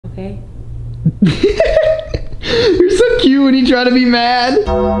Okay. You're so cute when you try to be mad.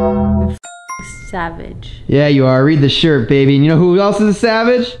 Savage. Yeah, you are. Read the shirt, baby. And you know who else is a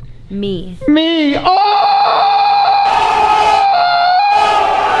savage? Me. Me. Oh!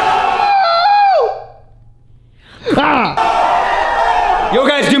 Ah! Yo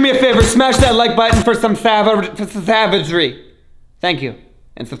guys, do me a favor, smash that like button for some savagery. Thank you.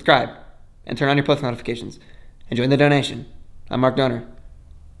 And subscribe. And turn on your post notifications. And join the donation. I'm Mark Donor.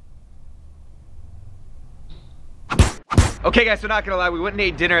 Okay guys, so not gonna lie, we went and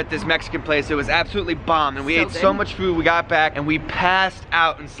ate dinner at this Mexican place. It was absolutely bomb, and we ate so much food. We got back and we passed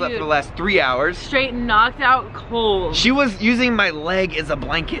out and slept for the last 3 hours. Straight knocked out cold. She was using my leg as a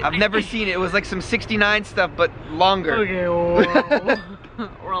blanket. I've never seen it. It was like some 69 stuff, but longer. Okay, whoa.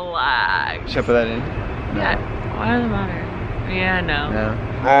 Relax. Should I put that in? Yeah. What does it matter? Yeah, no.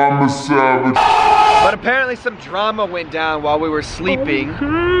 I'm a savage. But apparently some drama went down while we were sleeping.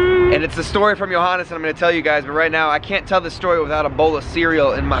 And it's a story from Johannes, and I'm gonna tell you guys, but right now I can't tell this story without a bowl of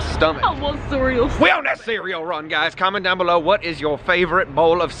cereal in my stomach. I want cereal. We on that cereal run, guys. Comment down below, what is your favorite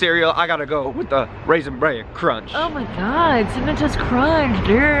bowl of cereal? I gotta go with the Raisin Bran Crunch. Oh my god, Cinnamon Toast Crunch,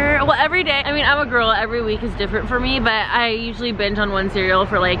 dude. Well, every day, I mean, I'm a girl, every week is different for me, but I usually binge on one cereal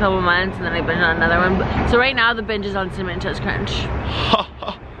for like a couple months, and then I binge on another one. So right now, the binge is on Cinnamon Toast Crunch.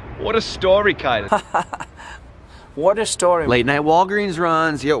 What a story, Kyle. What a story. Late night Walgreens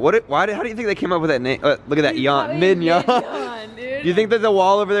runs. Yo, how do you think they came up with that name? Look at that yawn, mid-yawn. Do you think that the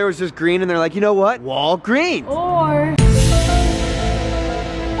wall over there was just green and they're like, you know what? Walgreens. Or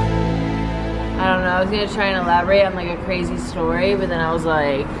I don't know, I was gonna try and elaborate on like a crazy story, but then I was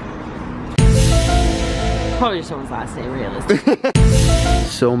like, probably just someone's last name, realistically.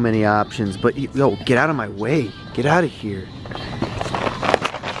 So many options, but yo, get out of my way. Get out of here.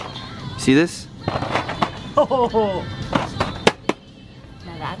 See this? Oh.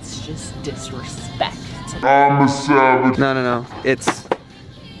 Now that's just disrespect. I'm a savage. No. It's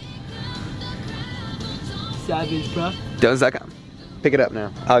Savage, bro. Dones.com. Pick it up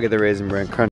now. I'll get the Raisin Bran Crunch.